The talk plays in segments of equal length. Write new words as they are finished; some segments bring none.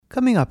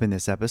Coming up in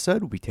this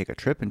episode, we take a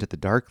trip into the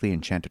darkly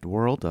enchanted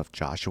world of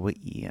Joshua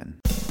Ian.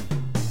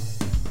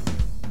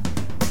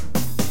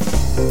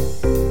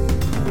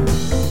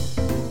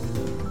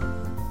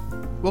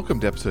 Welcome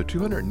to episode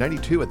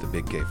 292 at the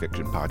Big Gay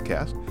Fiction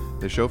Podcast,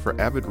 the show for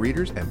avid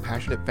readers and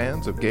passionate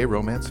fans of gay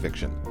romance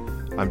fiction.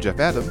 I'm Jeff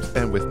Adams,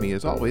 and with me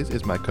as always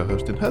is my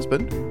co-host and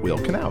husband, Will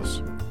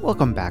Knaus.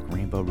 Welcome back,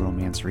 Rainbow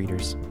Romance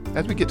readers.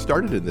 As we get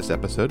started in this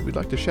episode, we'd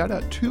like to shout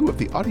out two of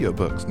the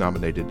audiobooks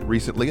nominated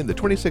recently in the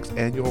 26th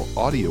Annual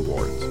Audie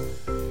Awards.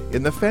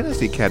 In the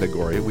fantasy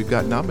category, we've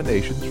got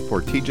nominations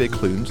for T.J.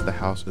 Klune's The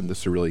House in the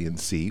Cerulean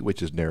Sea,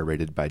 which is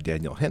narrated by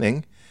Daniel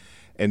Henning,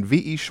 and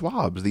V.E.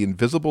 Schwab's The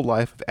Invisible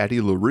Life of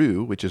Addie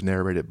LaRue, which is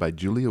narrated by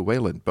Julia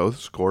Whalen. Both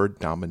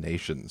scored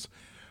nominations.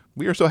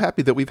 We are so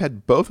happy that we've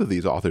had both of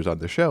these authors on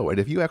the show, and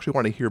if you actually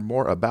want to hear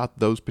more about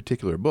those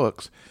particular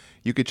books,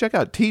 you can check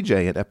out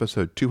TJ in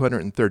episode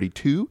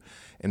 232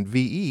 and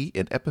VE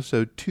in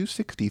episode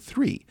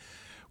 263.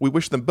 We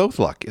wish them both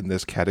luck in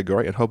this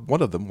category and hope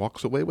one of them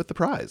walks away with the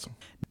prize.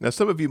 Now,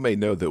 some of you may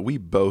know that we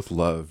both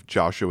love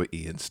Joshua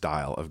Ian's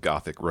style of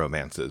gothic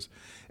romances,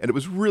 and it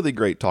was really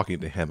great talking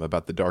to him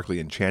about the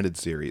Darkly Enchanted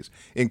series,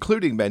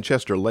 including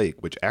Manchester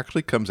Lake, which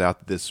actually comes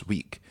out this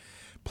week.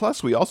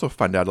 Plus, we also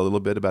find out a little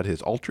bit about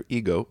his alter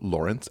ego,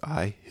 Lawrence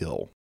I.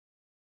 Hill.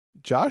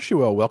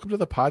 Joshua, welcome to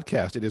the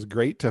podcast. It is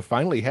great to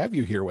finally have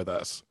you here with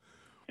us.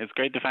 It's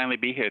great to finally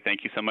be here.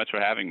 Thank you so much for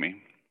having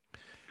me.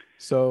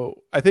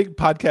 So I think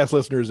podcast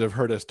listeners have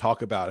heard us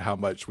talk about how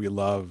much we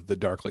love the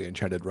Darkly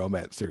Enchanted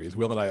romance series.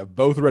 Will and I have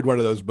both read one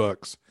of those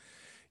books.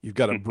 You've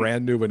got a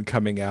brand new one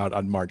coming out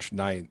on March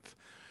 9th.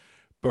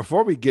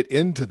 Before we get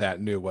into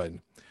that new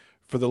one,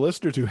 for the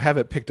listeners who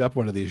haven't picked up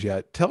one of these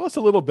yet, tell us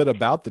a little bit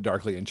about the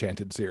Darkly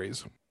Enchanted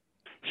series.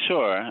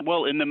 Sure.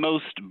 Well, in the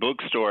most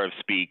bookstore of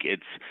speak,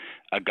 it's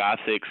a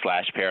gothic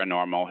 /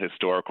 paranormal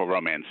historical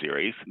romance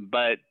series.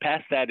 But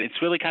past that, it's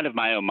really kind of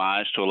my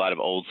homage to a lot of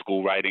old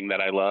school writing that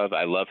I love.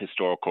 I love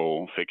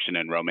historical fiction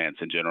and romance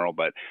in general,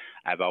 but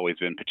I've always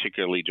been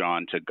particularly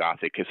drawn to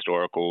gothic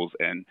historicals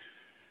and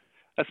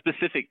a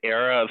specific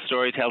era of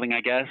storytelling,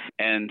 I guess.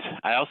 And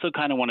I also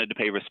kind of wanted to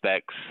pay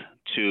respects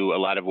to a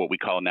lot of what we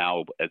call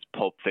now as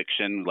pulp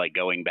fiction, like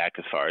going back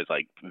as far as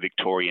like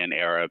Victorian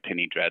era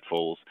Penny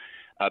Dreadfuls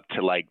up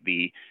to like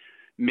the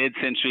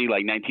mid-century,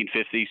 like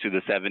 1950s through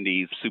the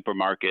 70s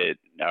supermarket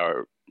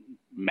or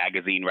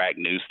magazine rack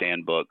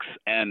newsstand books.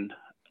 And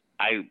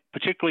I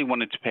particularly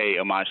wanted to pay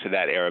homage to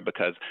that era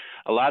because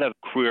a lot of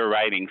queer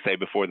writing, say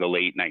before the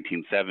late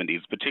 1970s,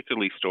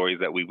 particularly stories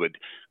that we would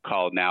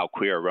call now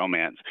queer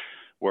romance,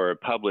 were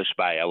published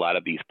by a lot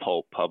of these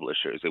pulp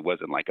publishers. It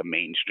wasn't like a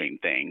mainstream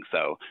thing.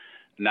 So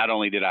not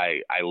only did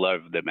I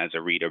love them as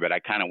a reader, but I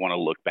kind of want to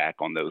look back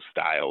on those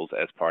styles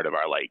as part of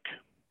our like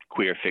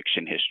queer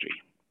fiction history.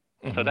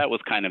 Mm-hmm. So that was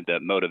kind of the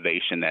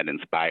motivation that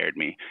inspired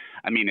me.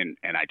 I mean,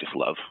 and I just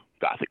love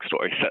Gothic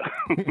stories.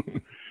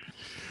 So.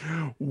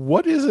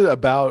 What is it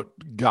about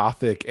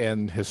Gothic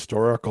and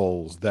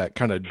historicals that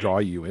kind of draw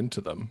you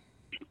into them?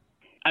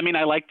 I mean,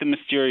 I like the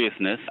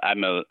mysteriousness.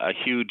 I'm a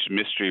huge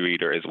mystery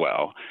reader as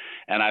well.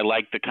 And I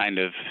like the kind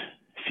of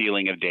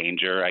feeling of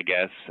danger, I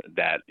guess,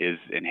 that is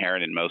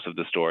inherent in most of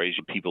the stories.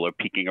 People are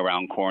peeking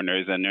around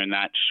corners and they're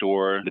not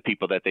sure the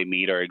people that they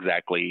meet are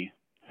exactly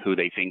who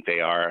they think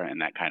they are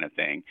and that kind of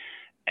thing.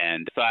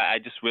 And so I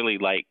just really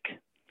like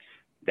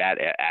that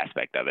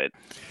aspect of it.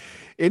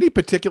 Any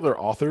particular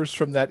authors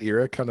from that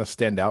era kind of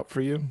stand out for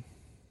you?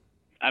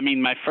 I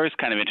mean, my first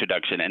kind of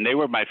introduction, and they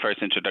were my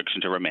first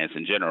introduction to romance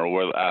in general,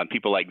 were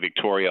people like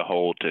Victoria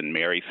Holt and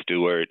Mary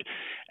Stewart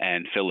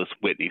and Phyllis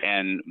Whitney.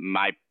 And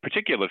my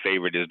particular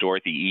favorite is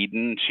Dorothy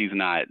Eden. She's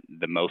not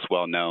the most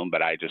well-known,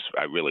 but I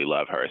really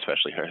love her,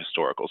 especially her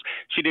historicals.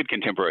 She did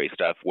contemporary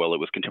stuff. Well, it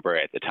was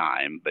contemporary at the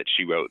time, but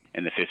she wrote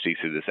in the 50s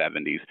through the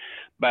 70s.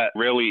 But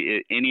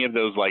really, any of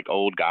those like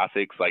old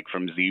Gothics, like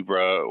from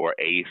Zebra or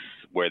Ace,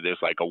 where there's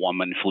like a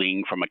woman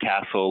fleeing from a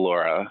castle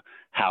or a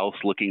house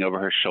looking over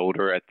her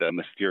shoulder at the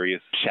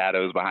mysterious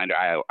shadows behind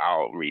her,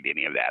 I'll read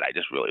any of that. I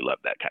just really love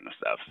that kind of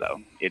stuff.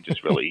 So it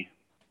just really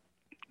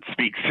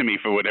speaks to me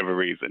for whatever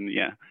reason.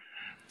 Yeah.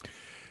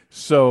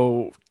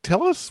 So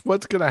tell us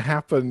what's going to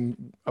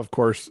happen, of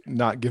course,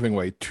 not giving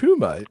away too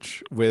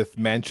much, with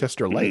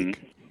Manchester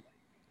Lake.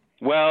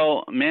 Mm-hmm.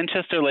 Well,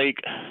 Manchester Lake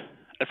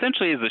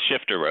essentially is a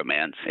shifter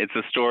romance. It's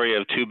a story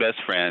of two best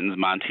friends,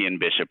 Monty and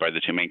Bishop are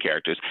the two main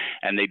characters,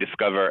 and they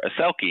discover a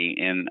Selkie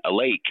in a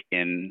lake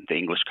in the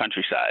English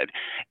countryside.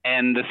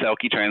 And the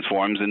Selkie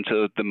transforms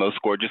into the most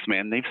gorgeous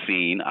man they've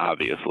seen,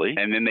 obviously.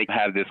 And then they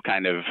have this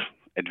kind of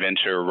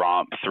adventure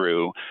romp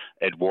through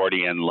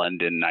Edwardian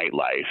London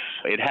nightlife.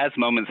 It has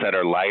moments that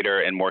are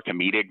lighter and more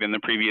comedic than the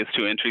previous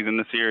two entries in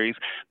the series,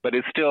 but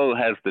it still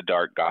has the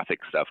dark Gothic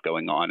stuff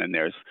going on. And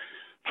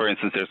for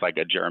instance, there's like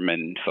a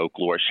German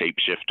folklore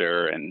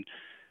shapeshifter and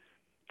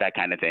that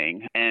kind of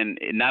thing. And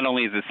not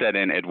only is it set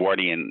in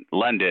Edwardian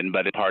London,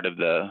 but part of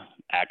the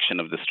action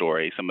of the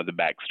story, some of the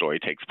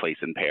backstory takes place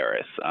in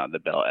Paris, the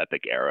Belle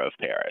Epic era of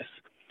Paris.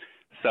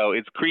 So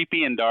it's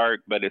creepy and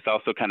dark, but it's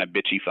also kind of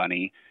bitchy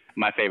funny.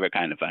 My favorite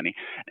kind of funny.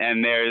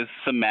 And there's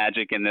some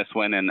magic in this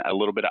one and a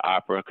little bit of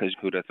opera, because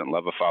who doesn't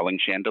love a falling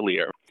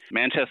chandelier?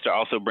 Manchester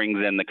also brings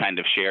in the kind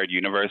of shared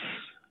universe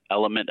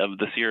element of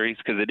the series,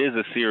 because it is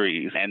a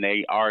series and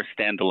they are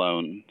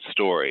standalone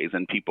stories.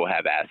 And people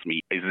have asked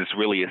me, is this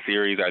really a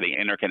series? Are they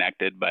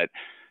interconnected? But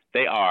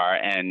they are.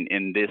 And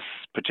in this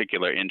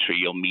particular entry,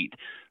 you'll meet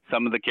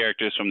some of the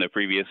characters from the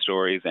previous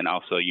stories, and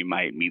also you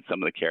might meet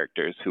some of the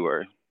characters who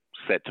are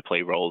set to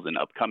play roles in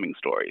upcoming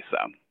stories. So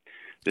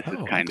this is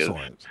kind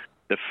excellent. of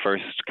the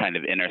first kind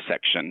of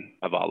intersection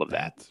of all of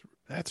that.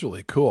 That's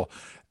really cool.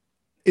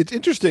 It's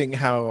interesting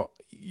how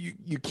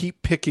you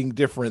keep picking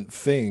different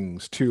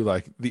things too.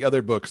 Like the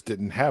other books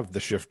didn't have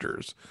the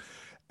shifters,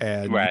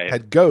 and Right. you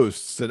had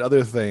ghosts and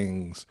other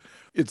things.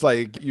 It's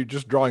like you're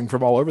just drawing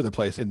from all over the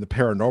place in the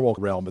paranormal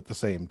realm at the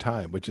same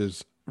time, which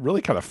is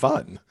really kind of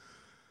fun.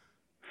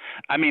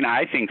 I mean,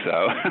 I think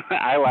so.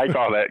 I like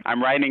all that.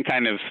 I'm writing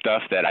kind of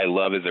stuff that I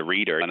love as a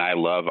reader, and I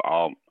love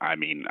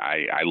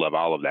I love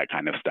all of that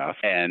kind of stuff.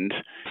 And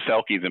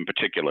Selkies in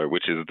particular,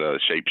 which is the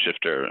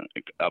shapeshifter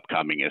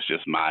upcoming, is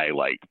just my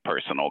like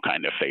personal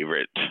kind of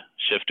favorite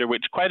shifter,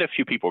 which quite a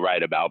few people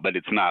write about, but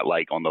it's not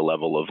like on the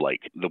level of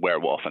like the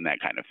werewolf and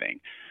that kind of thing.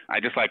 I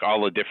just like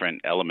all the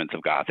different elements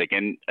of Gothic.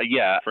 And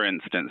for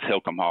instance,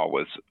 Hilcombe Hall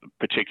was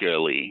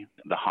particularly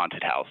the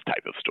haunted house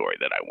type of story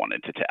that I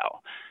wanted to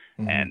tell.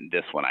 Mm-hmm. And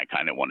this one I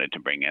kind of wanted to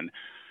bring in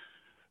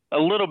a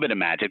little bit of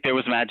magic. There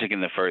was magic in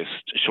the first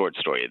short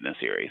story in the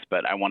series,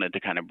 but I wanted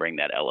to kind of bring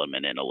that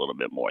element in a little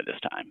bit more this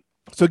time.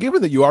 So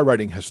given that you are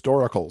writing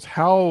historicals,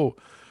 how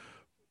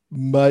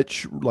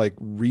much like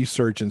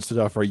research and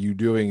stuff are you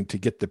doing to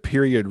get the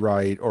period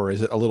right? Or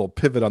is it a little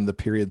pivot on the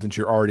period since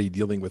you're already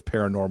dealing with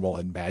paranormal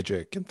and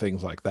magic and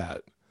things like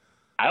that?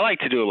 I like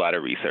to do a lot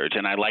of research,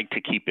 and I like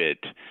to keep it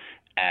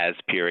as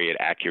period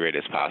accurate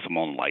as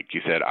possible. And like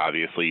you said,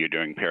 obviously you're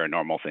doing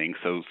paranormal things,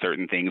 so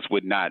certain things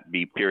would not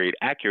be period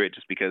accurate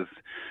just because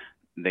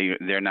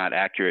they're not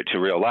accurate to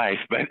real life.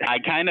 But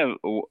I'm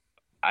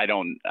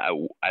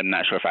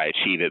not sure if I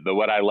achieve it, but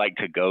what I like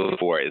to go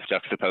for is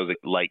juxtaposing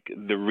like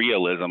the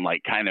realism,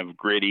 like kind of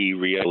gritty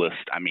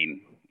realist. I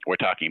mean, we're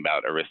talking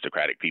about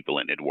aristocratic people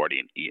in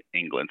Edwardian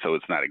England, so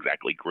it's not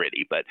exactly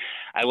gritty, but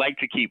I like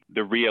to keep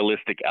the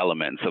realistic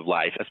elements of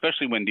life,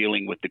 especially when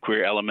dealing with the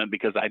queer element,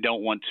 because I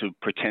don't want to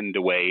pretend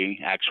away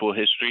actual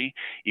history,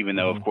 even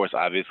though, of course,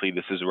 obviously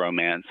this is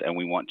romance and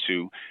we want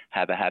to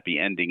have a happy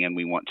ending and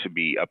we want to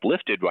be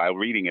uplifted while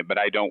reading it, but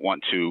I don't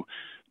want to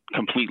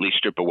completely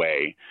strip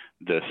away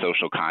the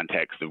social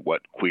context of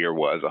what queer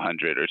was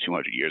 100 or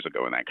 200 years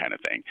ago and that kind of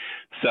thing.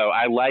 So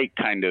I like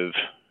kind of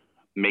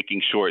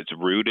making sure it's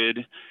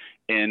rooted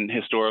in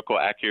historical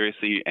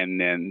accuracy, and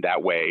then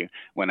that way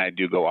when I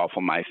do go off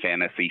on my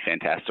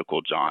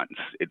fantastical jaunts,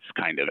 it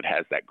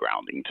has that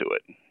grounding to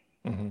it.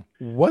 Mm-hmm.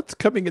 What's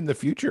coming in the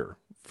future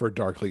for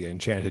Darkly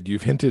Enchanted?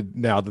 You've hinted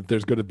now that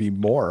there's going to be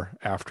more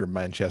after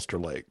Manchester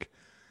Lake.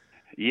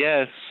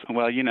 Yes.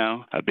 Well,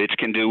 a bitch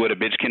can do what a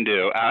bitch can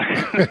do.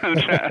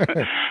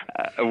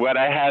 What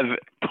I have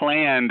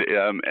planned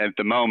at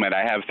the moment,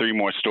 I have 3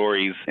 more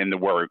stories in the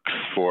works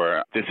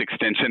for this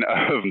extension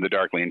of the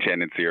Darkly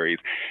Enchanted series.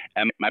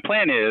 And my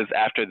plan is,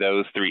 after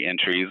those 3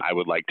 entries, I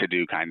would like to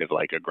do kind of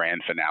like a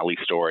grand finale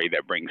story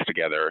that brings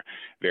together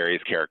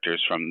various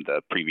characters from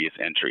the previous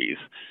entries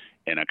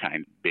in a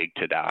kind of big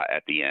ta-da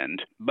at the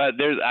end. But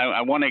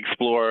I want to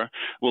explore,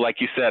 well, like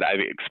you said, I've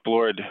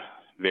explored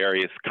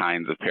various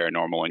kinds of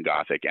paranormal and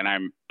Gothic, and I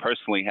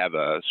personally have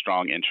a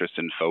strong interest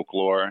in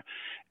folklore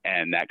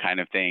and that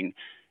kind of thing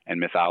and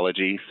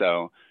mythology.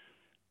 So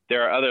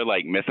there are other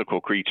like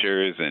mythical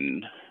creatures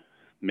and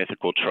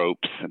mythical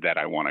tropes that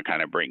I want to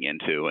kind of bring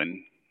into, and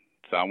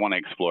so I want to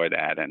explore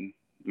that, and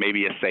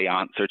maybe a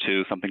seance or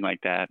 2, something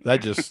like that.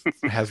 That just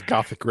has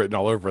Gothic written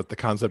all over it, the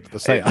concept of the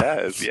seance. It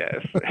does,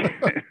 yes.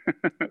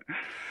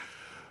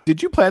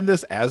 Did you plan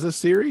this as a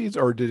series,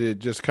 or did it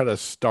just kind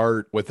of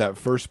start with that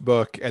first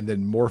book and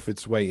then morph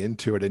its way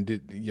into it? And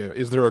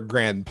is there a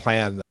grand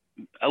plan?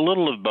 A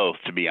little of both,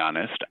 to be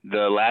honest.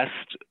 The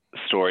last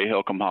story,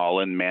 Hilcombe Hall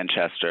and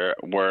Manchester,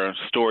 were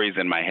stories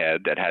in my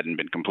head that hadn't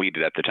been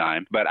completed at the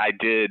time, but I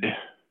did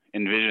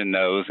envision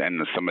those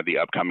and some of the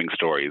upcoming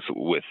stories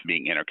with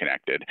being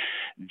interconnected.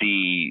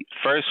 The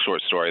first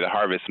short story, The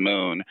Harvest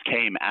Moon,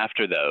 came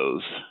after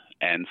those.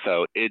 And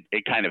so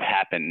it kind of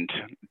happened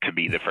to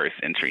be the first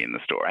entry in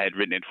the story. I had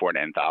written it for an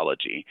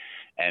anthology,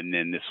 and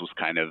then this was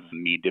kind of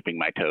me dipping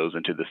my toes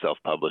into the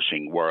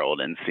self-publishing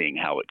world and seeing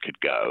how it could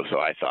go. So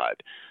I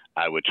thought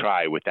I would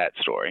try with that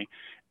story.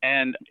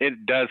 And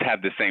it does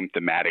have the same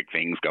thematic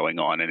things going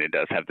on, and it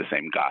does have the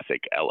same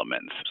Gothic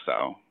elements.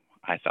 So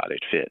I thought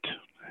it fit.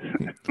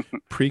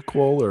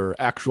 Prequel or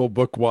actual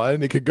book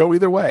 1, it could go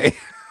either way.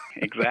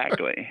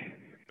 Exactly.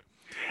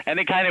 And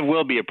it kind of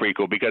will be a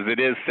prequel because it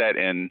is set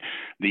in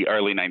the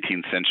early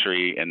 19th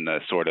century in the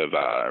sort of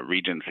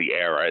Regency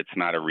era. It's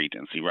not a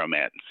Regency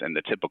romance in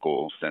the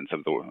typical sense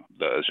of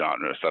the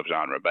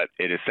subgenre, but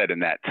it is set in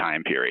that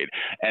time period.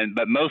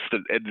 But most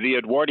of the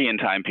Edwardian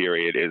time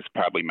period is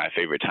probably my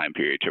favorite time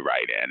period to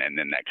write in. And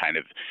then that kind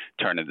of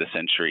turn of the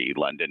century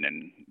London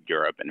and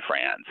Europe and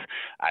France.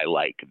 I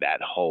like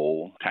that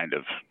whole kind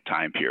of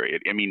time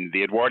period. I mean,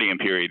 the Edwardian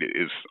period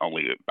is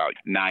only about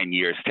 9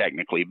 years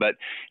technically, but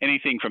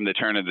anything from the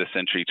turn of the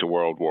century to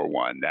World War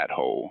I, that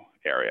whole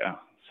area.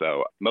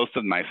 So most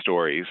of my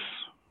stories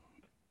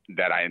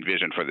that I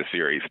envision for the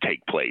series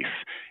take place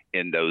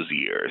in those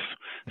years.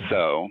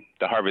 So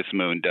The Harvest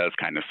Moon does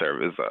kind of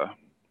serve as a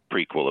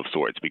prequel of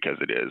sorts because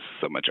it is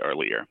so much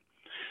earlier.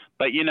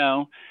 But, you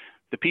know,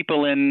 the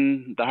people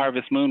in The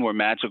Harvest Moon were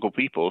magical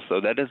people,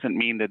 so that doesn't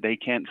mean that they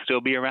can't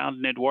still be around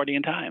in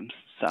Edwardian times.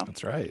 So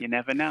That's right. You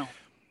never know.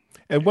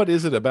 And what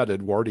is it about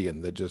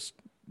Edwardian that just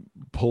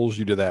pulls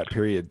you to that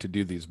period to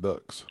do these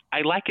books?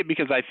 I like it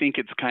because I think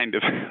it's kind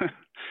of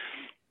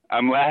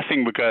I'm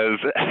laughing because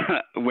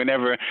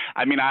whenever,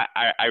 I mean,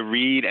 I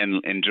read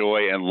and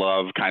enjoy and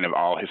love kind of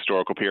all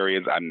historical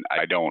periods.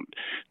 I don't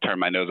turn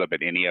my nose up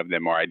at any of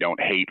them, or I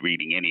don't hate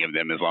reading any of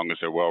them as long as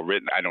they're well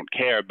written. I don't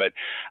care. But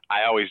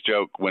I always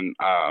joke when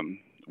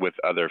with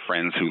other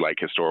friends who like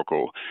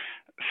historical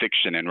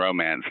fiction and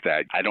romance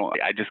that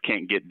I just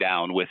can't get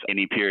down with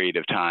any period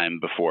of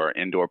time before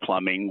indoor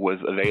plumbing was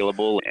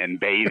available and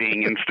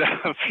bathing and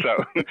stuff.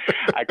 So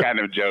I kind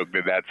of joke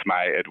that that's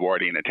my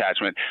Edwardian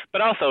attachment,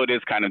 but also it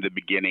is kind of the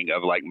beginning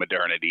of like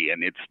modernity,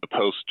 and it's the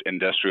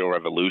post-industrial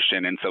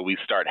revolution. And so we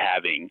start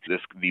having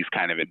these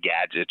kind of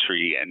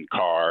gadgetry and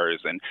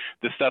cars and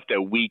the stuff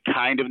that we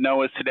kind of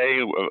know as today.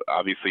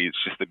 Obviously it's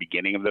just the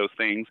beginning of those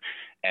things.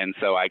 And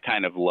so I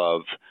kind of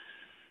love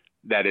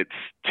that it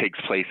takes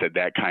place at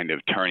that kind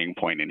of turning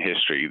point in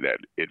history, that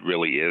it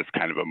really is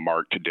kind of a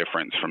marked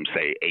difference from,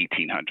 say,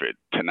 1800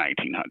 to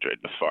 1900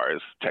 as far as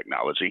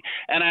technology.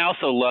 And I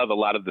also love a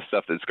lot of the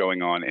stuff that's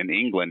going on in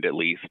England, at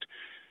least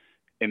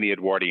in the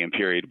Edwardian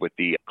period, with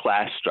the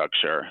class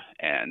structure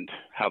and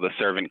how the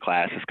servant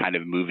class is kind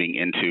of moving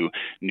into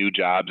new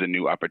jobs and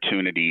new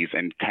opportunities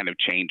and kind of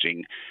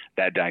changing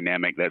that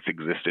dynamic that's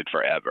existed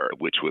forever,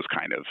 which was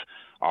kind of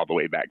all the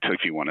way back to,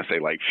 if you want to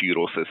say, like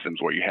feudal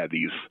systems where you had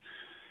these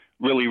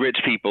really rich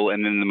people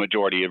and then the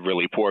majority of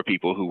really poor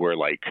people who were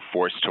like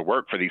forced to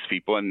work for these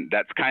people. And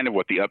that's kind of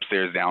what the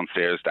upstairs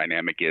downstairs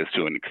dynamic is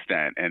to an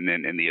extent. And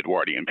then in the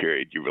Edwardian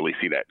period, you really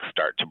see that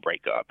start to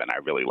break up. And I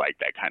really like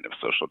that kind of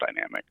social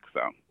dynamic.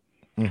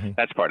 So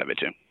that's part of it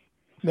too.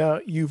 Now,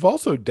 you've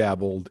also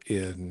dabbled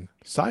in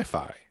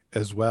sci-fi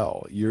as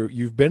well.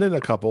 You've been in a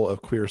couple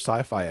of queer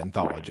sci-fi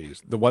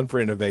anthologies, the one for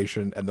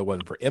Innovation and the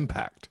one for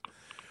Impact.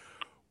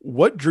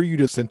 What drew you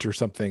to center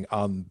something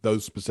on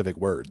those specific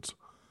words?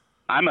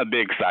 I'm a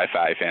big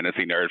sci-fi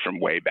fantasy nerd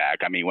from way back.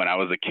 I mean, when I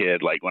was a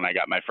kid, like when I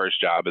got my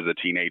first job as a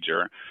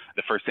teenager,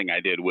 the first thing I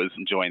did was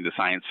join the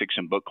science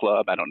fiction book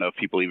club. I don't know if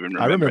people even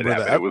remember that,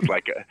 but it was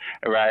like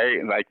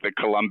like the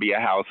Columbia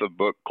House of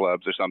Book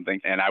Clubs or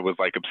something. And I was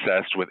like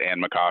obsessed with Anne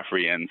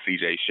McCaffrey and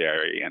C.J.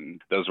 Sherry and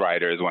those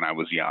writers when I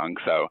was young.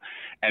 So,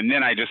 and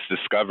then I just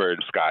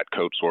discovered Scott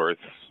Coatsworth's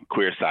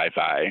queer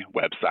sci-fi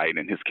website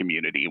and his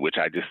community, which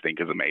I just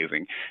think is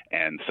amazing.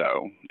 And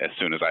so as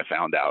soon as I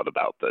found out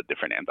about the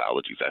different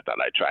anthologies, I thought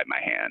I'd try my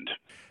hand.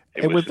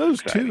 And with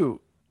those two,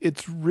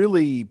 it's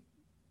really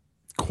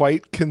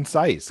quite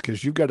concise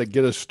because you've got to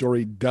get a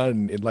story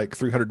done in like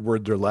 300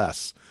 words or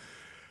less.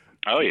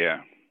 Oh,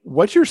 yeah.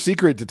 What's your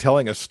secret to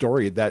telling a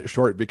story that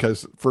short?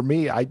 Because for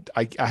me, I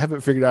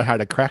haven't figured out how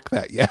to crack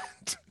that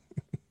yet.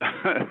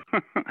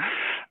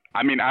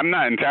 I mean, I'm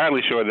not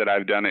entirely sure that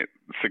I've done it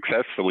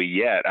successfully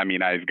yet. I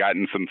mean, I've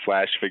gotten some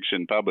flash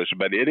fiction published,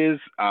 but it is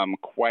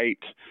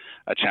quite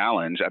a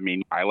challenge. I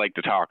mean, I like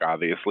to talk,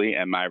 obviously,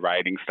 and my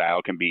writing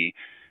style can be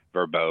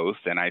verbose,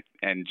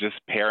 and just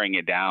paring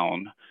it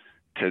down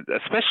to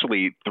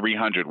especially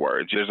 300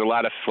 words. There's a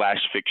lot of flash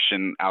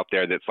fiction out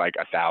there that's like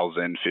 1,000,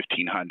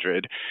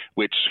 1,500,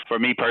 which for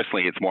me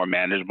personally, it's more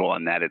manageable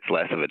in that it's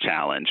less of a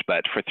challenge.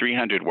 But for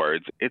 300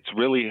 words, it's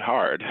really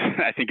hard.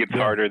 I think it's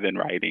harder than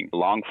writing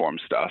long form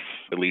stuff,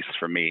 at least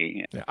for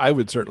me. Yeah, I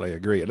would certainly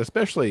agree. And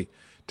especially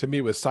to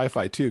me with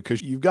sci-fi too,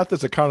 because you've got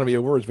this economy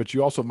of words, but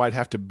you also might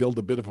have to build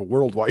a bit of a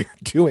world while you're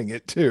doing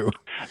it too.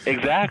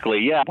 Exactly.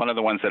 Yeah. One of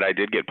the ones that I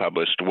did get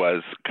published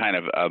was kind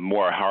of a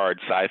more hard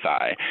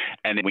sci-fi.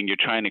 And when you're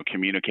trying to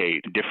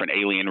communicate different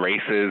alien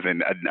races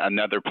and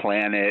another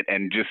planet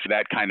and just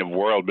that kind of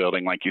world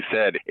building, like you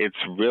said, it's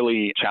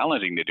really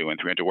challenging to do in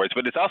 300 words,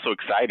 but it's also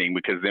exciting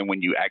because then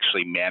when you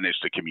actually manage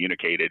to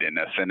communicate it in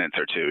a sentence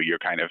or two, you're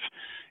kind of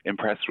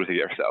impressed with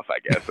yourself, I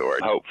guess, or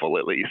hopeful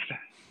at least.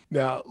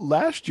 Now,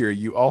 last year,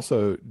 you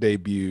also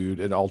debuted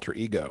an alter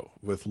ego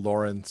with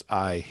Lawrence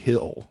I.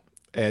 Hill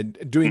and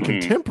doing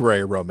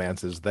contemporary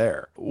romances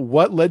there.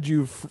 What led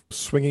you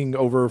swinging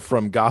over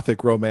from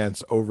Gothic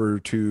romance over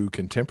to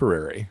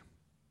contemporary?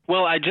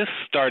 Well, I just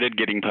started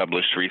getting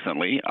published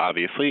recently,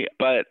 obviously,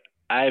 but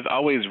I've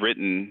always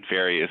written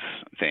various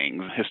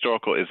things.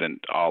 Historical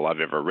isn't all I've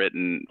ever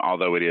written,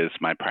 although it is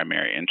my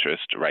primary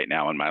interest right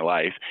now in my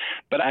life.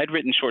 But I'd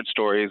written short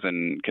stories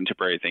and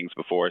contemporary things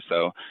before,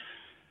 so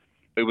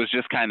it was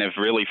just kind of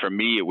really, for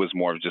me, it was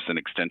more of just an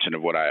extension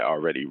of what I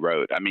already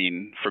wrote. I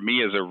mean, for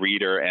me as a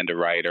reader and a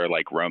writer,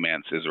 like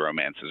romance is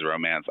romance is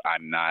romance.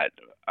 I'm not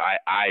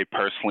I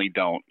personally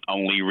don't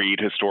only read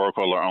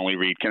historical or only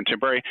read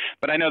contemporary,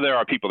 but I know there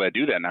are people that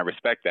do that, and I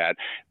respect that.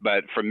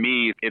 But for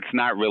me, it's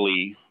not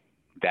really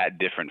that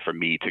different for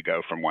me to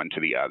go from one to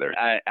the other.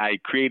 I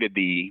created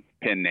the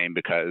pen name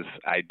because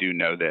I do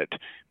know that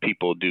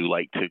people do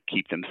like to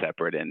keep them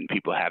separate, and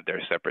people have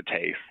their separate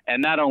tastes.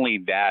 And not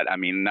only that, I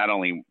mean, not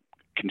only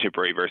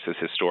contemporary versus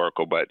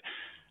historical, but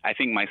I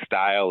think my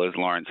style as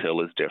Lawrence Hill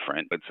is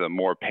different. It's a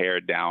more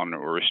pared down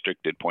or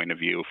restricted point of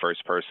view,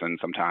 first person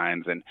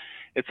sometimes, and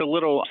it's a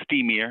little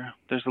steamier.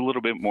 There's a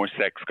little bit more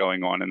sex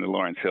going on in the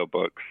Lawrence Hill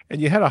books.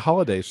 And you had a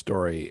holiday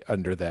story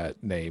under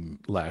that name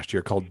last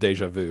year called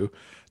Deja Vu.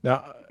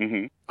 Now,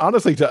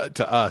 honestly,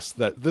 to us,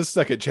 that this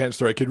second chance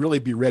story could really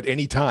be read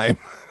anytime.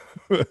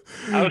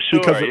 Oh, sure,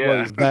 because it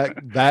was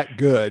that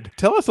good.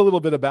 Tell us a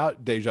little bit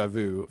about Deja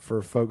Vu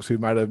for folks who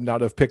might have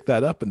not have picked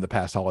that up in the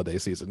past holiday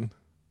season.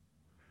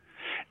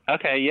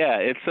 Okay, yeah,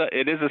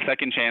 it is a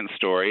second chance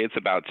story. It's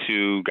about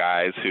two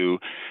guys who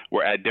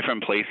were at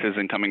different places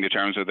and coming to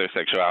terms with their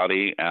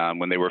sexuality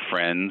when they were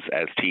friends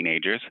as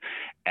teenagers,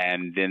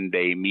 and then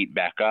they meet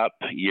back up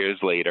years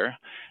later,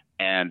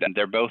 and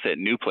they're both at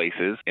new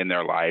places in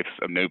their lives,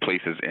 new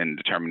places in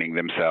determining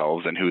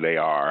themselves and who they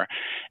are,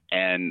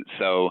 and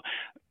so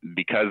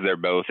because they're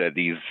both at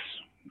these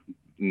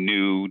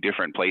new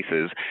different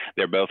places,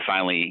 they're both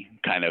finally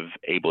kind of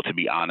able to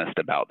be honest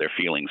about their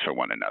feelings for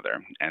one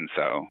another, and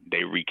so they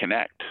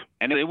reconnect.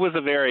 And it was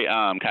a very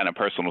kind of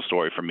personal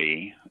story for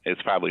me.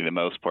 It's probably the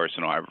most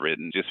personal I've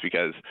written, just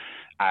because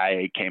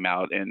I came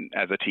out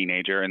as a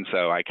teenager, and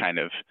so I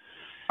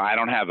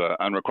don't have an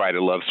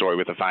unrequited love story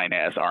with a fine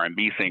ass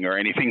R&B singer or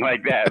anything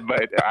like that,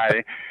 but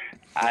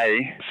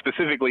I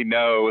specifically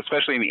know,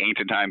 especially in the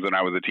ancient times when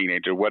I was a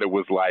teenager, what it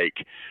was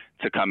like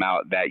to come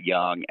out that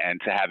young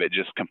and to have it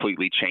just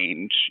completely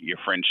change your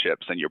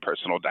friendships and your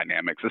personal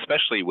dynamics,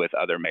 especially with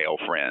other male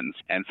friends.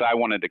 And so I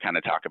wanted to kind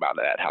of talk about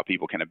that, how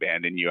people can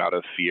abandon you out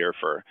of fear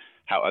for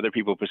how other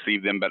people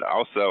perceive them, but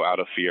also out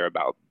of fear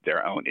about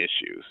their own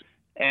issues.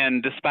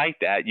 And despite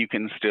that, you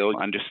can still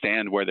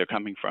understand where they're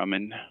coming from,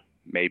 and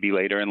maybe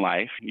later in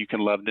life, you can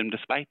love them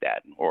despite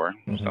that or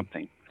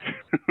something.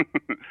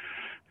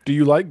 Do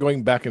you like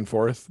going back and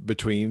forth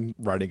between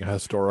writing a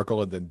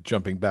historical and then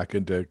jumping back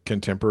into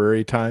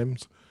contemporary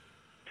times?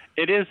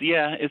 It is,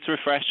 yeah. It's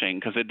refreshing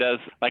because it does,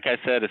 like I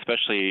said,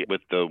 especially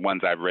with the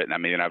ones I've written. I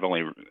mean, I've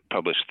only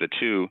published the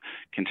two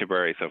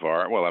contemporary so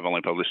far. Well, I've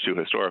only published two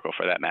historical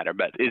for that matter.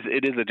 But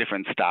it is a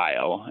different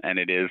style, and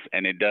it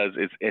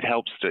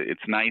helps to.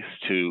 It's nice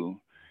to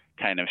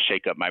kind of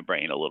shake up my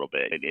brain a little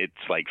bit. It's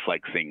like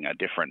flexing a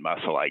different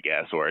muscle, I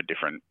guess, or a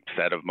different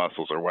set of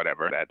muscles or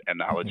whatever that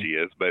analogy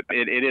is. But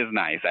it is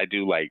nice. I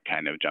do like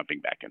kind of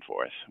jumping back and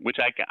forth, which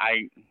I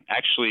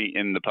actually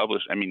in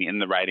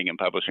the writing and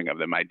publishing of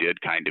them, I did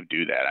kind of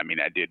do that. I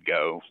mean, I did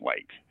go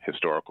like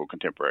historical,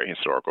 contemporary,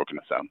 historical.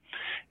 So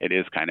it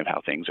is kind of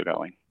how things are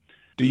going.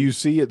 Do you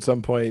see at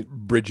some point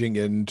bridging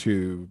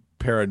into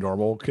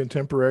paranormal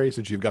contemporary,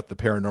 since you've got the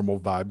paranormal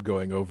vibe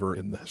going over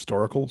in the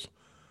historicals?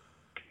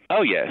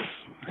 Oh, yes.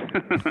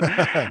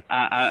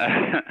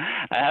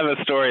 I have a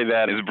story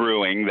that is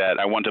brewing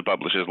that I want to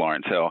publish as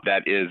Lawrence Hill.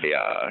 That is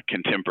a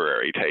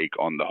contemporary take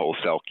on the whole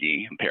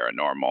Selkie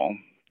paranormal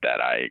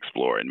that I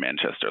explore in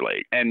Manchester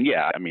Lake. And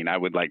yeah, I mean, I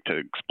would like to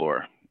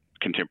explore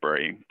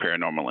contemporary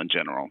paranormal in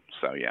general.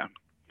 So yeah,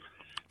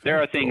 there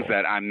are things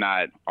that I'm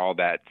not all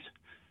that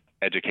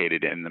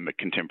educated in the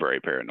contemporary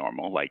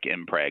paranormal, like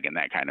Impreg and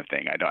that kind of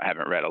thing. I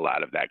haven't read a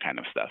lot of that kind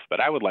of stuff, but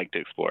I would like to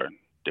explore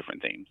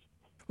different themes.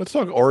 Let's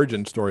talk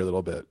origin story a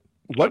little bit.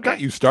 What got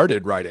you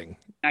started writing?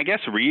 I guess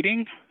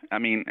reading. I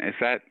mean, is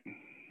that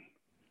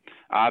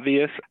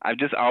obvious? I've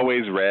just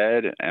always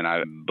read,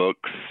 and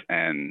books,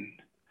 and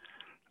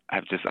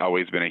I've just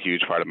always been a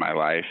huge part of my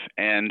life.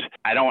 And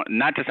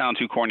not to sound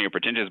too corny or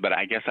pretentious, but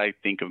I guess I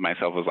think of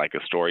myself as like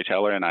a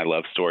storyteller, and I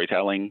love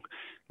storytelling,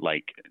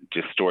 like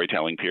just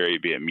storytelling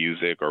period, be it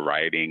music or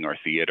writing or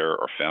theater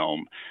or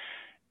film.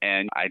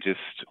 And I just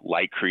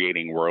like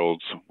creating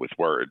worlds with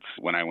words.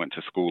 When I went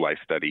to school, I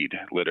studied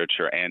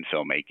literature and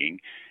filmmaking,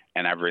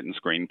 and I've written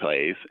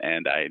screenplays,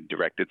 and I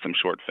directed some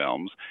short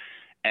films.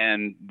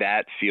 And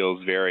that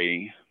feels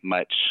very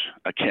much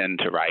akin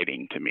to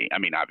writing to me. I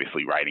mean,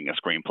 obviously, writing a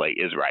screenplay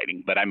is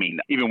writing, but I mean,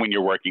 even when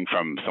you're working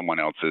from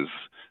someone else's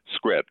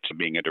script,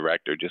 being a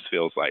director just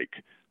feels like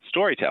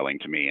storytelling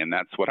to me, and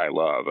that's what I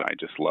love. I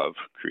just love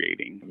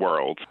creating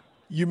worlds.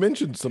 You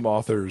mentioned some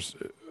authors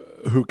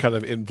who kind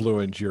of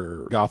influence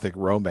your Gothic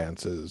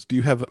romances. Do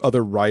you have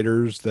other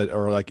writers that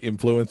are like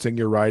influencing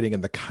your writing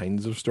and the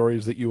kinds of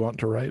stories that you want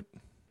to write?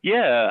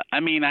 Yeah, I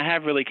mean, I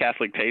have really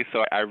Catholic taste,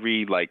 so I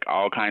read like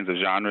all kinds of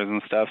genres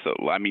and stuff. So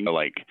I mean,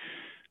 like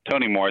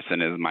Toni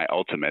Morrison is my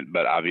ultimate,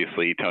 but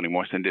obviously Toni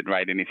Morrison didn't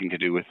write anything to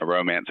do with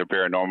romance or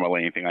paranormal or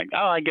anything like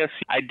that. Oh, I guess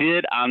I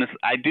did. Honestly,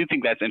 I do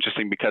think that's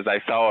interesting because I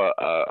saw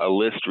a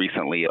list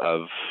recently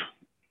of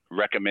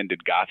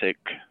recommended Gothic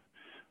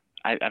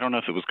I don't know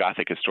if it was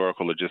Gothic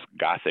historical or just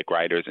Gothic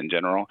writers in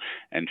general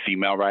and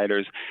female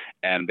writers.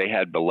 And they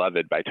had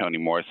Beloved by Toni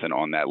Morrison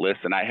on that list.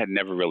 And I had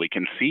never really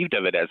conceived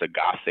of it as a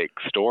Gothic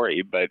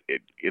story, but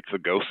it's a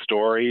ghost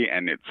story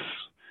and it's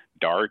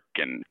dark.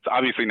 And it's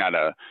obviously not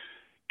a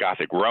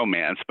Gothic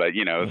romance, but,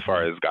 you know, as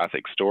far as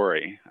Gothic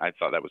story, I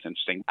thought that was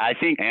interesting. I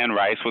think Anne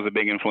Rice was a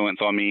big influence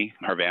on me.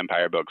 Her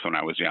vampire books when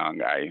I was young,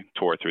 I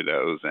tore through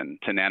those.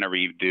 And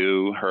Tananarive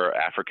Due, her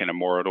African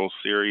Immortals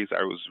series,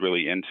 I was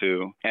really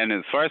into. And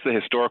as far as the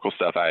historical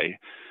stuff, I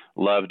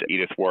loved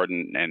Edith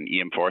Wharton and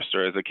E.M.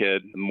 Forster as a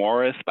kid.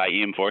 Morris by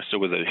E.M. Forster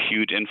was a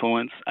huge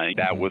influence. I think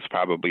that was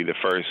probably the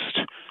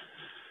first.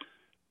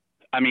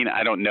 I mean,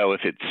 I don't know if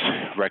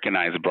it's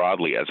recognized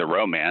broadly as a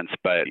romance,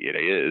 but it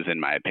is, in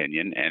my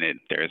opinion, and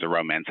there is a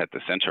romance at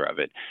the center of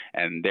it.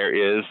 And there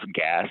is,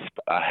 gasp,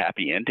 a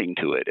happy ending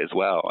to it as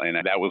well. And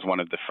that was one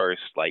of the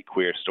first, like,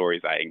 queer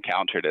stories I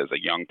encountered as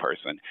a young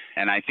person.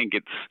 And I think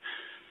it's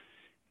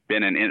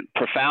been a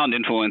profound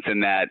influence in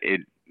that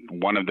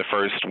one of the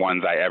first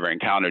ones I ever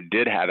encountered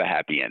did have a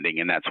happy ending.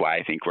 And that's why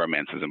I think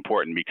romance is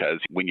important, because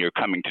when you're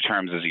coming to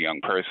terms as a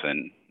young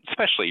person,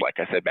 especially, like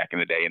I said, back in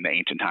the day, in the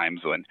ancient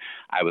times when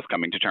I was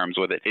coming to terms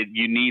with it,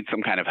 you need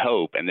some kind of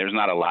hope. And there's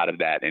not a lot of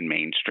that in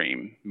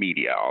mainstream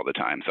media all the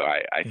time. So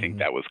I think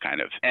that was kind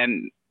of,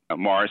 and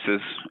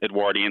Morris's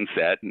Edwardian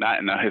set, not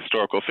in a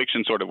historical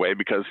fiction sort of way,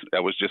 because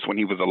that was just when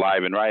he was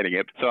alive and writing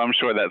it. So I'm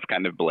sure that's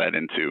kind of bled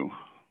into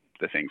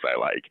the things I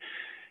like.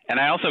 And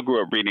I also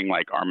grew up reading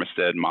like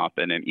Armistead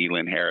Maupin and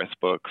Elin Harris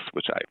books,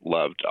 which I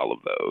loved all of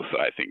those. So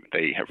I think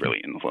they have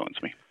really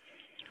influenced me.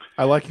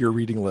 I like your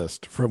reading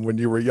list from when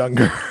you were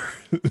younger.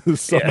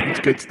 So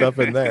much good stuff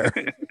in there.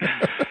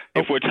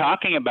 If we're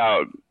talking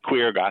about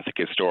queer Gothic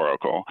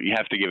historical, you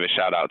have to give a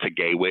shout out to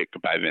Gaywick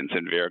by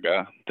Vincent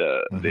Virga,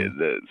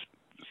 the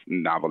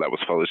novel that was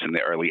published in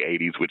the early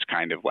 80s, which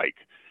kind of like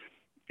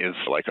is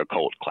like a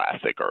cult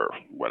classic or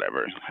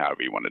whatever,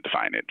 however you want to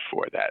define it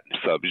for that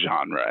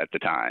subgenre at the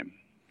time.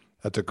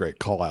 That's a great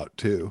call out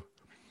too.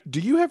 Do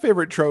you have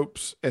favorite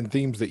tropes and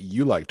themes that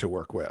you like to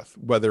work with,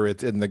 whether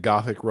it's in the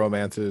Gothic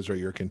romances or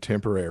your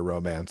contemporary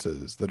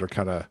romances that are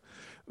kind of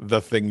the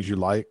things you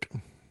like?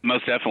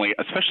 Most definitely,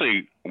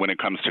 especially when it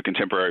comes to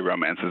contemporary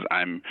romances.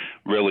 I'm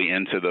really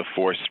into the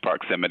forced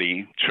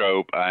proximity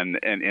trope and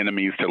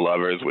enemies to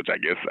lovers, which I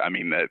guess, I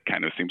mean, that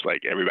kind of seems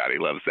like everybody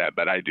loves that,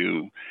 but I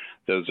do.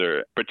 Those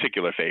are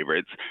particular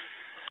favorites.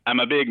 I'm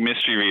a big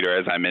mystery reader,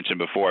 as I mentioned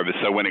before, but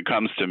so when it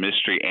comes to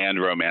mystery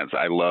and romance,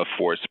 I love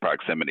forced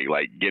proximity,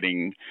 like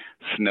getting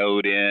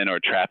snowed in or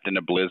trapped in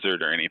a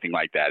blizzard or anything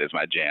like that is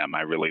my jam.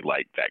 I really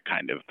like that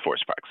kind of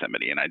forced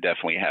proximity, and I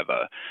definitely have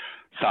a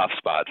soft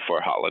spot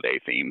for holiday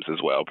themes as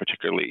well,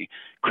 particularly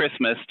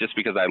Christmas, just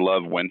because I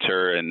love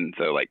winter and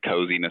the like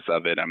coziness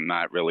of it. I'm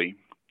not really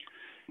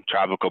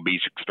tropical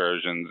beach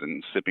excursions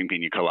and sipping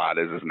pina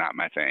coladas is not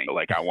my thing.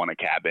 Like, I want a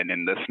cabin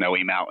in the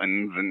snowy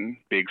mountains and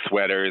big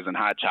sweaters and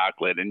hot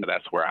chocolate, and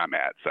that's where I'm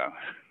at.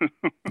 So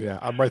yeah,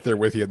 I'm right there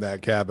with you in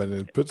that cabin,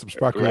 and put some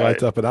sparkly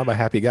lights up and I'm a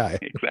happy guy.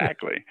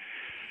 Exactly.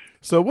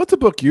 So what's a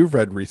book you've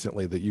read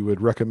recently that you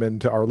would recommend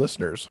to our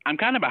listeners? I'm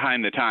kind of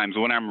behind the times.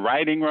 When I'm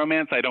writing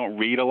romance, I don't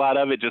read a lot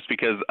of it just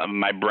because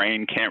my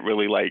brain can't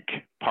really like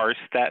parse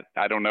that.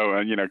 I don't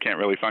know, can't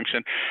really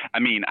function. I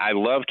mean, I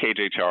love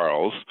KJ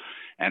Charles,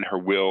 and her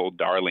Will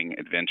Darling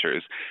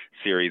Adventures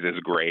series is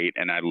great.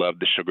 And I love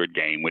The Sugared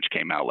Game, which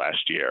came out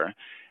last year.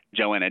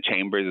 Joanna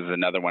Chambers is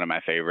another one of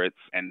my favorites,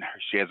 and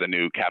she has a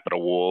new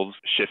Capital Wolves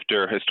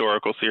Shifter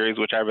historical series,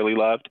 which I really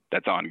loved.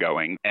 That's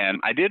ongoing. And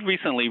I did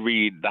recently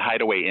read The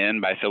Hideaway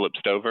Inn by Philip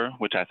Stover,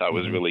 which I thought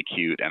was really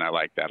cute, and I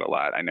liked that a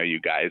lot. I know you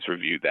guys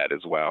reviewed that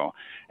as well.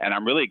 And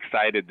I'm really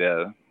excited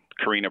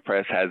Carina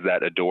Press has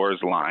that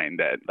Adores line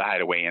that The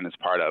Hideaway Inn is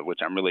part of, which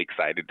I'm really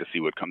excited to see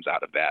what comes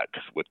out of that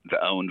with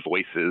the Own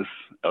Voices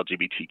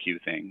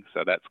LGBTQ thing.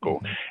 So that's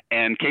cool.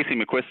 And Casey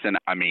McQuiston,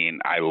 I mean,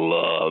 I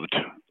loved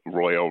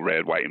Royal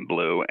Red, White, and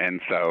Blue.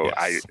 And so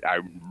yes.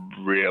 I'm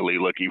really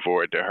looking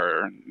forward to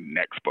her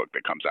next book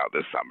that comes out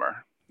this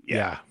summer.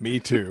 Yeah,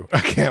 me too. I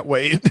can't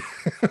wait.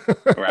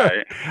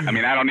 Right. I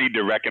mean, I don't need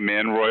to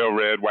recommend Royal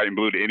Red, White, and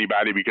Blue to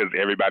anybody because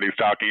everybody's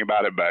talking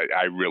about it, but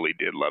I really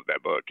did love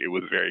that book. It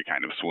was very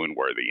kind of swoon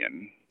worthy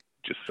and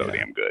just so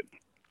damn good.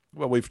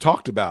 Well, we've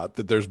talked about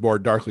that there's more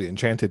Darkly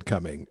Enchanted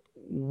coming.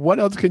 What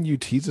else can you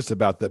tease us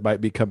about that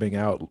might be coming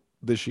out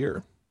this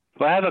year?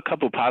 Well, I have a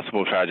couple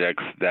possible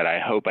projects that I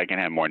hope I can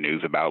have more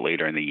news about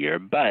later in the year,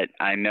 but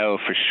I know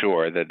for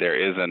sure that there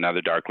is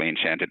another Darkly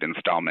Enchanted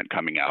installment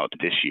coming out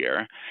this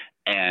year.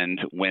 And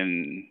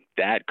when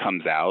that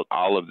comes out,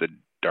 all of the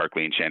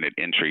Darkly Enchanted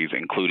entries,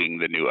 including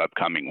the new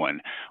upcoming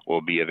one,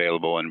 will be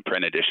available in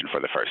print edition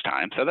for the first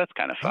time. So that's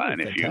kind of fun.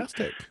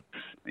 Fantastic.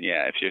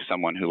 If you're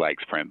someone who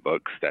likes print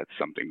books, that's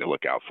something to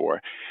look out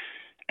for.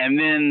 And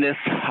then this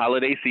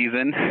holiday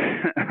season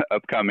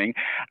upcoming,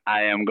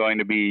 I am going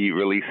to be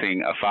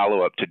releasing a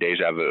follow-up to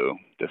Deja Vu,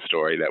 the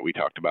story that we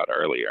talked about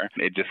earlier.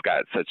 It just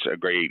got such a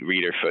great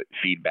reader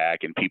feedback,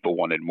 and people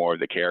wanted more of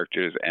the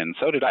characters, and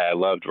so did I. I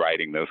loved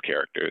writing those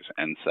characters,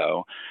 and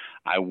so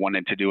I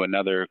wanted to do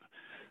another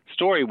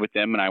story with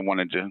them, and I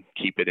wanted to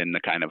keep it in the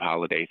kind of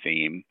holiday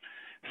theme.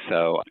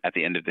 So at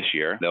the end of this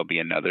year, there'll be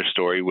another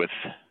story with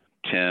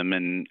Tim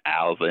and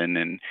Alvin,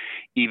 and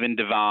even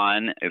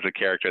Devon is a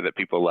character that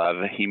people love.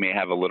 He may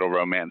have a little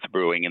romance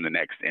brewing in the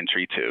next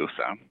entry too.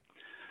 So,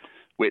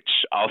 which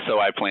also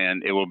I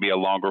plan it will be a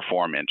longer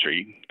form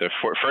entry. The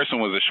first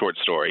one was a short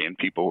story, and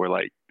people were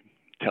like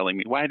telling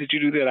me, "Why did you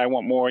do that? I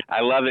want more."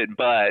 I love it,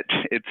 but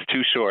it's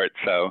too short.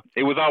 So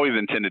it was always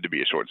intended to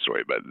be a short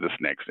story, but this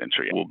next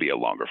entry will be a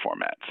longer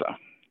format. So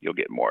you'll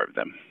get more of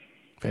them.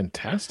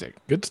 Fantastic.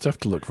 Good stuff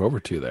to look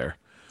forward to there.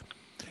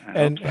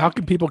 And how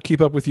can people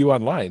keep up with you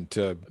online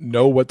to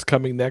know what's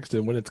coming next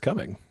and when it's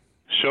coming?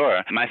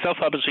 Sure. My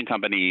self-publishing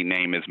company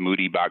name is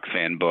Moody Box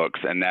Fan Books,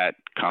 and that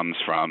comes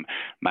from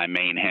my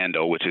main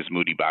handle, which is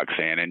Moody Box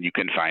Fan. And you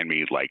can find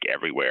me like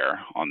everywhere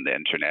on the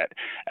internet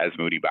as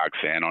Moody Box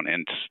Fan on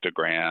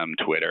Instagram,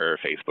 Twitter,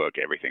 Facebook,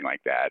 everything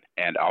like that.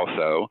 And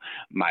also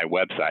my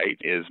website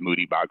is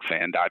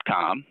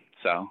moodyboxfan.com.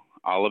 So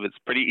all of it's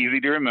pretty easy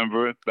to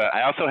remember, but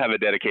I also have a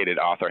dedicated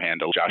author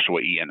handle,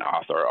 Joshua Ian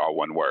Author, all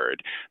one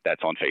word.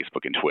 That's on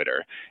Facebook and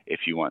Twitter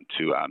if you want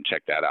to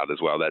check that out as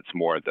well. That's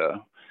more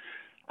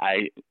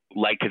I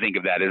like to think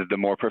of that as the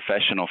more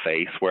professional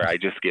face, where I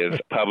just give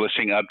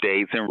publishing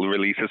updates and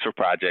releases for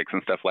projects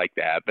and stuff like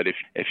that. But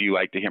if you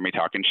like to hear me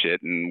talking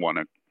shit and want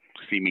to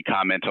see me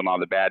comment on all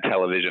the bad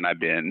television I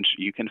binge,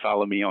 you can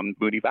follow me on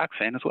Moody Box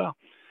Fan as well.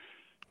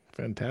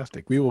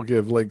 Fantastic. We will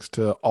give links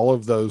to all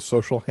of those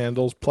social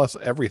handles, plus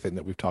everything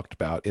that we've talked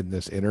about in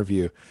this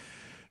interview.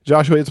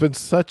 Joshua, it's been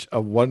such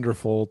a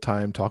wonderful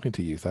time talking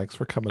to you. Thanks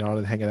for coming on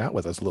and hanging out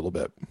with us a little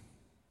bit.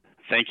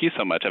 Thank you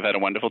so much. I've had a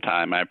wonderful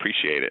time. I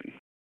appreciate it.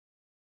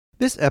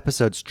 This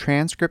episode's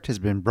transcript has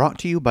been brought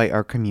to you by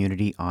our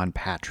community on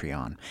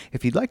Patreon.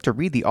 If you'd like to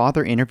read the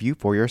author interview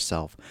for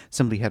yourself,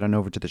 simply head on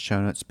over to the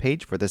show notes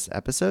page for this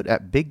episode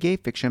at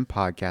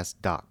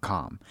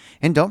biggayfictionpodcast.com.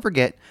 And don't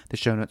forget, the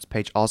show notes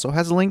page also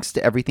has links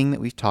to everything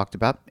that we've talked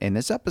about in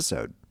this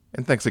episode.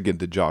 And thanks again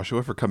to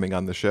Joshua for coming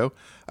on the show.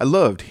 I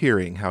loved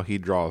hearing how he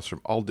draws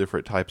from all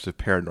different types of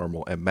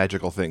paranormal and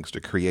magical things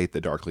to create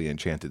the Darkly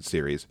Enchanted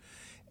series.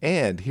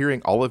 And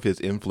hearing all of his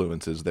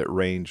influences that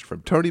ranged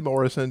from Toni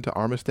Morrison to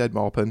Armistead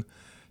Maupin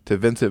to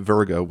Vincent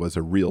Virgo was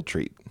a real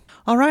treat.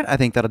 All right, I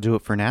think that'll do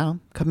it for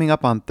now. Coming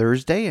up on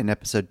Thursday in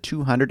episode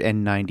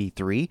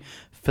 293,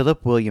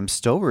 Philip William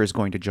Stover is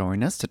going to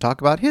join us to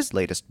talk about his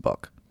latest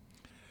book.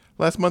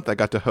 Last month, I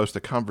got to host a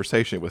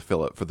conversation with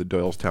Philip for the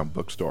Doylestown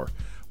Bookstore,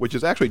 which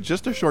is actually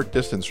just a short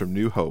distance from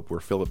New Hope,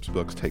 where Philip's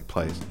books take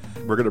place.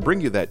 We're going to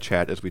bring you that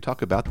chat as we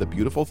talk about the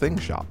Beautiful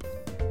Things Shop.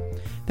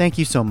 Thank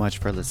you so much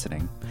for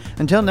listening.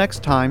 Until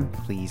next time,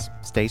 please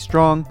stay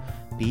strong,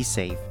 be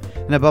safe,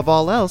 and above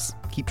all else,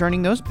 keep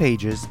turning those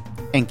pages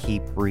and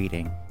keep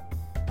reading.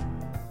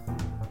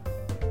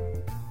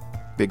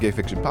 Big Gay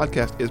Fiction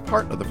Podcast is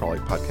part of the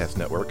Frolic Podcast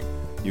Network.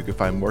 You can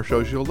find more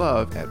shows you'll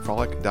love at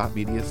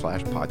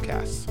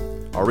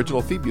frolic.media/podcasts. Our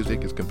original theme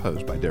music is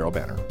composed by Daryl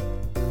Banner.